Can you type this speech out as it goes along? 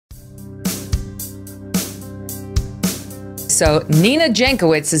So Nina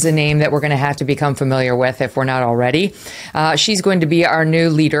Jankowicz is a name that we're going to have to become familiar with if we're not already. She's going to be our new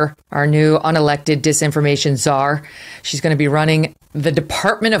leader, our new unelected disinformation czar. She's going to be running the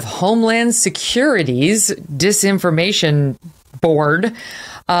Department of Homeland Security's disinformation board,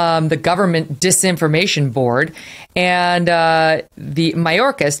 the government disinformation board. And the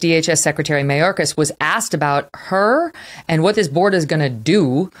Mayorkas, DHS Secretary Mayorkas, was asked about her and what this board is going to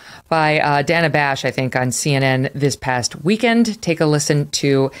do by Dana Bash, I think, on CNN this past weekend. Take a listen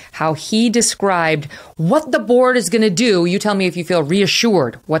to how he described what the board is going to do. You tell me if you feel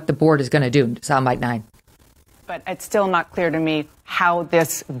reassured what the board is going to do. Soundbite 9. But it's still not clear to me how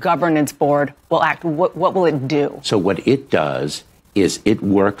this governance board will act. What will it do? So what it does is it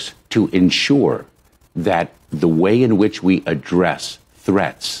works to ensure that the way in which we address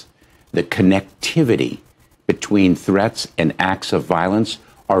threats, the connectivity between threats and acts of violence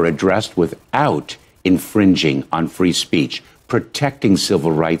are addressed without infringing on free speech, protecting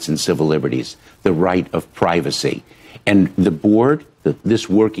civil rights and civil liberties, the right of privacy. And the board, this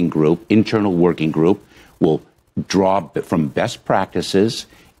working group, internal working group, will draw from best practices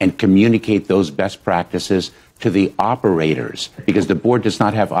and communicate those best practices to the operators, because the board does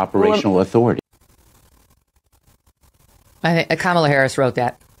not have operational authority. I think Kamala Harris wrote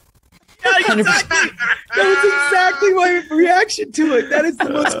that. That was exactly my reaction to it. That is the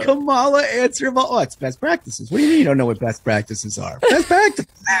most Kamala answer of all. Oh, it's best practices. What do you mean you don't know what best practices are? Best practices.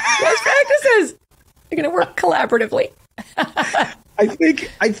 Best practices. They're going to work collaboratively. I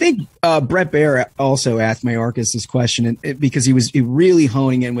think Brett Baer also asked Mayorkas this question because he was really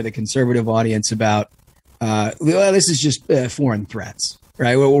honing in with a conservative audience about, this is just foreign threats,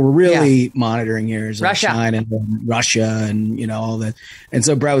 right? What we're really monitoring here is China and Russia and, all that. And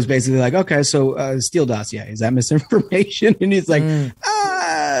so Brett was basically like, okay, so Steele dossier, is that misinformation? And he's like,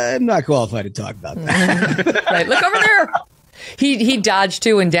 I'm not qualified to talk about that. Right, look over there. He dodged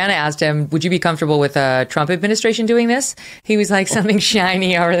too when Dana asked him, would you be comfortable with a Trump administration doing this? He was like, something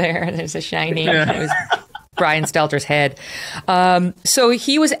shiny over there. There's a shiny. It was Brian Stelter's head. So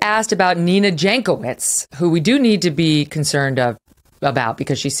he was asked about Nina Jankowicz, who we do need to be concerned about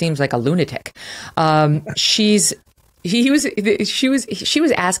because she seems like a lunatic. She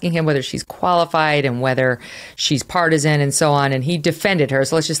was asking him whether she's qualified and whether she's partisan and so on. And he defended her.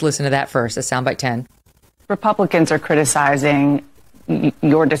 So let's just listen to that first. That's soundbite 10. Republicans are criticizing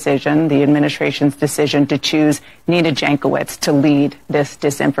your decision, the administration's decision to choose Nina Jankowicz to lead this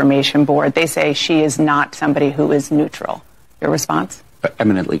disinformation board. They say she is not somebody who is neutral. Your response?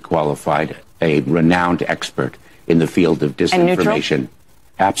 Eminently qualified, a renowned expert in the field of disinformation.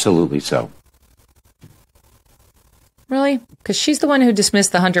 Absolutely so. Really? Because she's the one who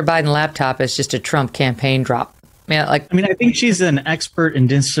dismissed the Hunter Biden laptop as just a Trump campaign drop. Yeah, I think she's an expert in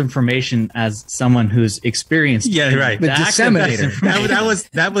disinformation as someone who's experienced. Yeah, right. The disseminator.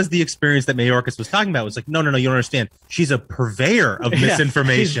 That was the experience that Mayorkas was talking about. It was like, no, you don't understand. She's a purveyor of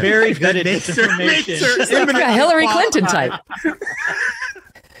misinformation. She's very good at disinformation. She's like a Hillary Clinton type.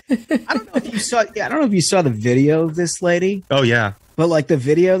 I don't know if you saw the video of this lady. Oh yeah. But like the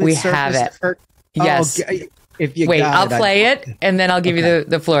video that we have it. Yes. If you wait, I'll play it and then I'll give you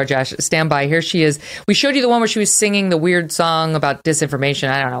the floor, Josh. Stand by. Here she is. We showed you the one where she was singing the weird song about disinformation.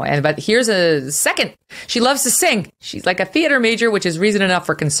 I don't know. But here's a second. She loves to sing. She's like a theater major, which is reason enough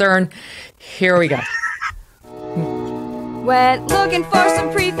for concern. Here we go. Went looking for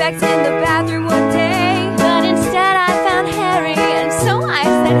some prefects in the bathroom one day, but instead I found Harry, and so I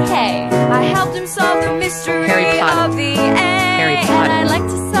said, hey, I helped him solve the mystery of the A, and I'd like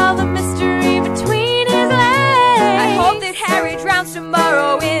to solve the mystery between his legs. I hope that Harry drowns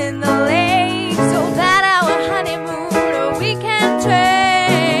tomorrow in the lake, so that our honeymoon we can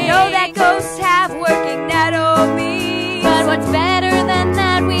trade. Know that ghosts have working that on me, but what's better than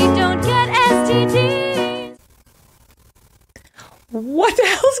that, we don't get STDs. What the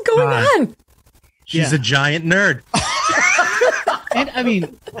hell's going on? She's a giant nerd. And I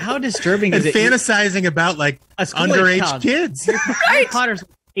mean, how disturbing is it? Fantasizing about like underage kids. Harry Potter's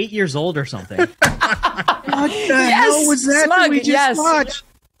 8 years old or something. What the hell was that? Smug, we just watched?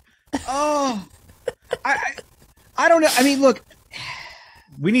 Oh, I don't know. I mean, look,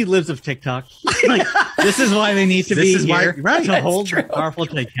 we need libs of TikTok. Like, this is why they need to be here to hold the powerful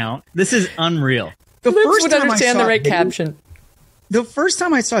to account. This is unreal. The libs would understand the right caption. The first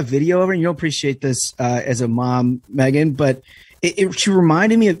time I saw a video of her, and you'll appreciate this as a mom, Megyn, but she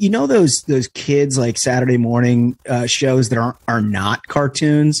reminded me of, those kids like Saturday morning shows that are not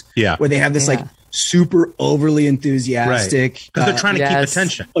cartoons. Yeah. Where they have this like super overly enthusiastic. Because they're trying to keep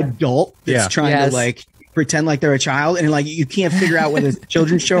attention. Adult that's trying to like pretend like they're a child. And like you can't figure out whether it's a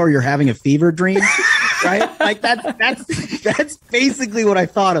children's show or you're having a fever dream. right? Like that's basically what I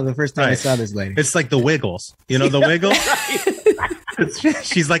thought of the first time I saw this lady. It's like the Wiggles. You know the Wiggles?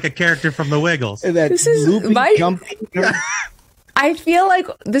 She's like a character from the Wiggles. This is I feel like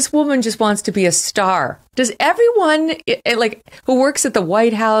this woman just wants to be a star. Does everyone like who works at the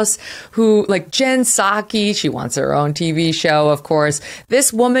White House, who like Jen Psaki, she wants her own TV show, of course.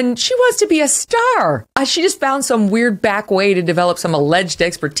 This woman, she wants to be a star. She just found some weird back way to develop some alleged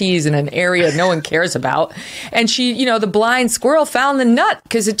expertise in an area no one cares about. And she, you know, the blind squirrel found the nut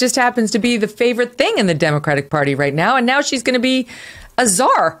because it just happens to be the favorite thing in the Democratic Party right now. And now she's going to be a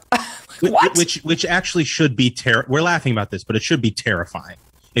czar. What? Which actually should be we're laughing about this, but it should be terrifying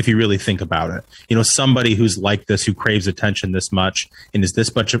if you really think about it. You know, somebody who's like this, who craves attention this much and is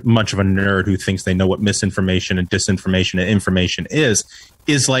this much of a nerd who thinks they know what misinformation and disinformation and information is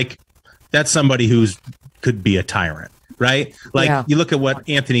like, that's somebody who's could be a tyrant, right? Like you look at what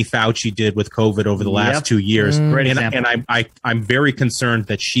Anthony Fauci did with COVID over the last 2 years. And I'm very concerned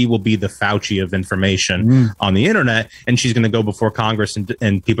that she will be the Fauci of information on the internet. And she's going to go before Congress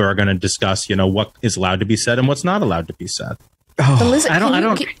and people are going to discuss, you know, what is allowed to be said and what's not allowed to be said.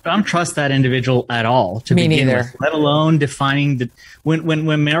 I don't trust that individual at all. To me begin neither. With, let alone defining the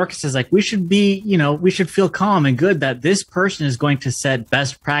when America says like we should be, you know, we should feel calm and good that this person is going to set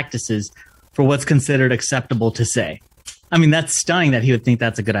best practices for what's considered acceptable to say. I mean, that's stunning that he would think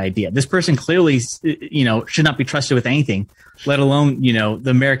that's a good idea. This person clearly, you know, should not be trusted with anything, let alone, you know, the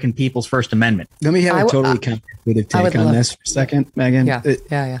American people's First Amendment. Let me have a totally counterintuitive take on this for a second, Megyn.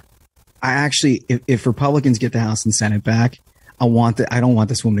 Yeah. I actually, if Republicans get the House and Senate back, I don't want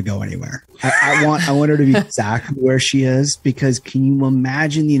this woman to go anywhere. I want her to be exactly where she is, because can you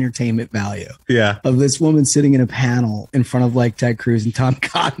imagine the entertainment value of this woman sitting in a panel in front of like Ted Cruz and Tom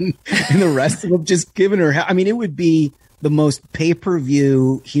Cotton and the rest of them just giving her, I mean, it would be the most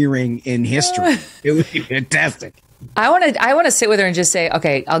pay-per-view hearing in history. It would be fantastic. I want to sit with her and just say,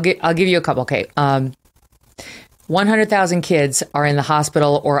 okay, I'll give you a couple. Okay. 100,000 kids are in the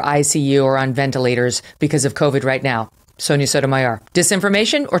hospital or ICU or on ventilators because of COVID right now. Sonia Sotomayor.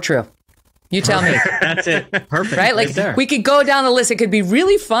 Disinformation or true? You tell me. That's it. Perfect. Right? Like we could go down the list. It could be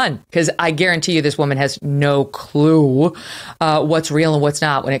really fun because I guarantee you this woman has no clue what's real and what's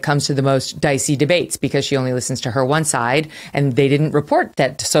not when it comes to the most dicey debates, because she only listens to her one side, and they didn't report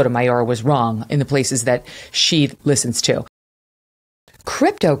that Sotomayor was wrong in the places that she listens to.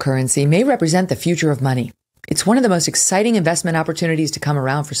 Cryptocurrency may represent the future of money. It's one of the most exciting investment opportunities to come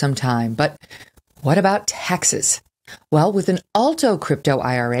around for some time. But what about taxes? Well, with an Alto crypto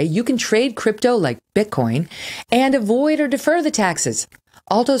IRA, you can trade crypto like Bitcoin and avoid or defer the taxes.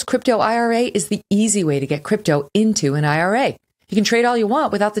 Alto's crypto IRA is the easy way to get crypto into an IRA. You can trade all you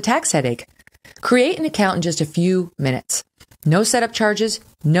want without the tax headache. Create an account in just a few minutes. No setup charges,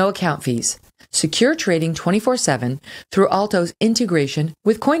 no account fees. Secure trading 24/7 through Alto's integration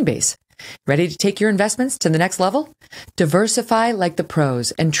with Coinbase. Ready to take your investments to the next level? Diversify like the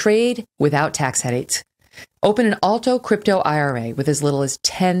pros and trade without tax headaches. Open an Alto crypto IRA with as little as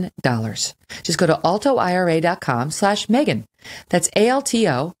 $10. Just go to altoira.com/Megyn. That's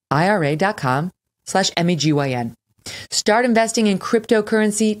ALTOIRA.com/MEGYN. Start investing in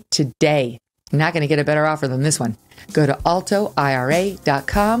cryptocurrency today. You're not going to get a better offer than this one. Go to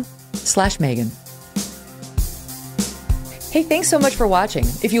altoira.com/Megyn. Hey, thanks so much for watching.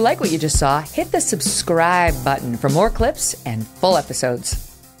 If you like what you just saw, hit the subscribe button for more clips and full episodes.